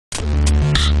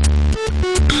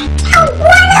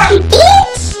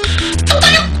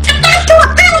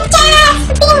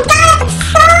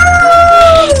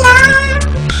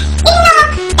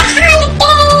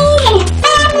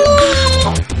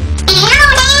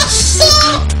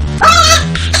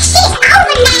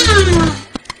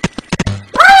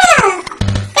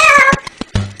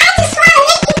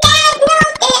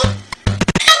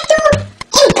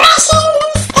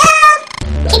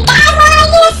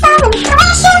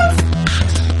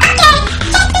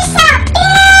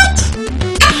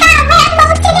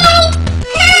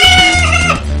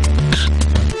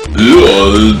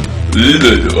What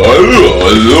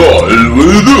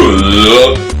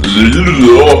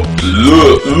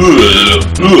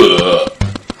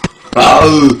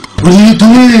are you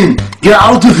doing? Get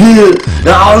out of here!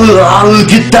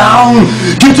 Get down!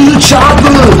 Get to the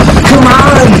chopper! Come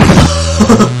on!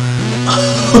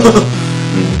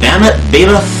 Damn it,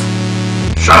 Beavis!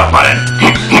 Shut up, buddy.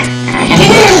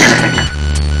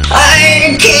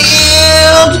 I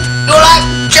killed you like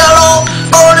Jello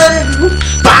Golden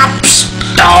Pops!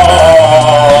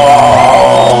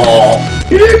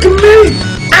 Look at me!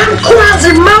 I'm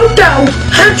Quasimodo!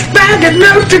 Hunchback of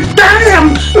Notre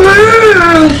Dame!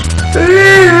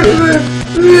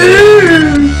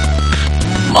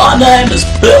 My name is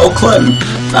Bill Clinton.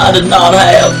 I did not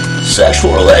have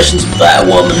sexual relations with that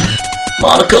woman,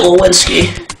 Monica Lewinsky.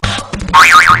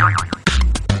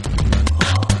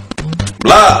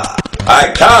 Blah!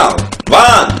 I count!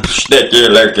 1, sticky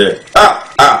licky.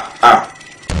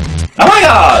 Oh my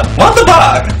god! What the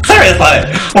fuck? Seriously!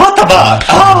 What the fuck?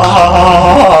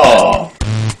 Oh!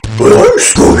 Well, I'm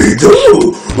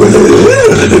Scooby-Doo!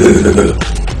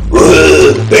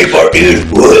 Hey, Barky!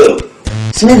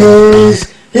 Smithers,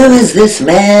 who is this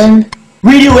man?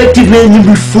 Radioactive Man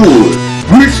number 4.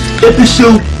 Worst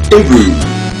episode ever.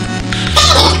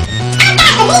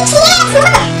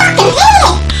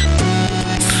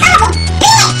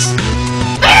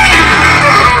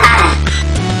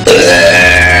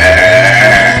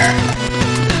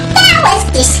 That was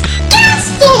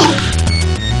disgusting!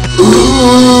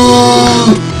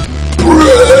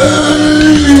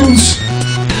 Brains!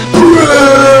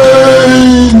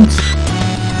 Brains!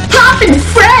 Hot and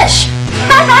fresh!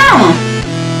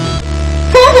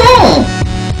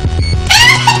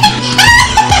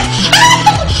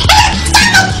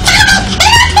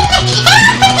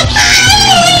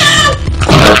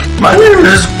 My name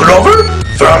is Grover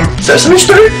from Sesame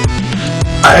Street.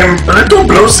 I'm a little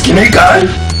blue skinny guy.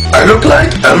 I look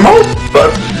like Elmo,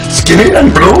 but skinny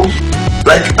and blue,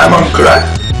 like I'm on crack.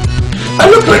 I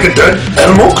look like a dead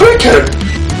Elmo crackhead.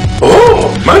 Oh,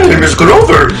 my name is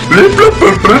Grover. Blip, blip,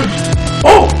 blip, blip.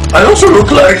 Oh, I also look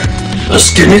like a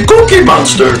skinny cookie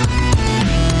monster.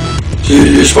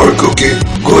 C is for cookie.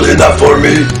 Good enough for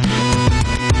me.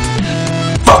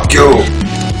 Fuck you.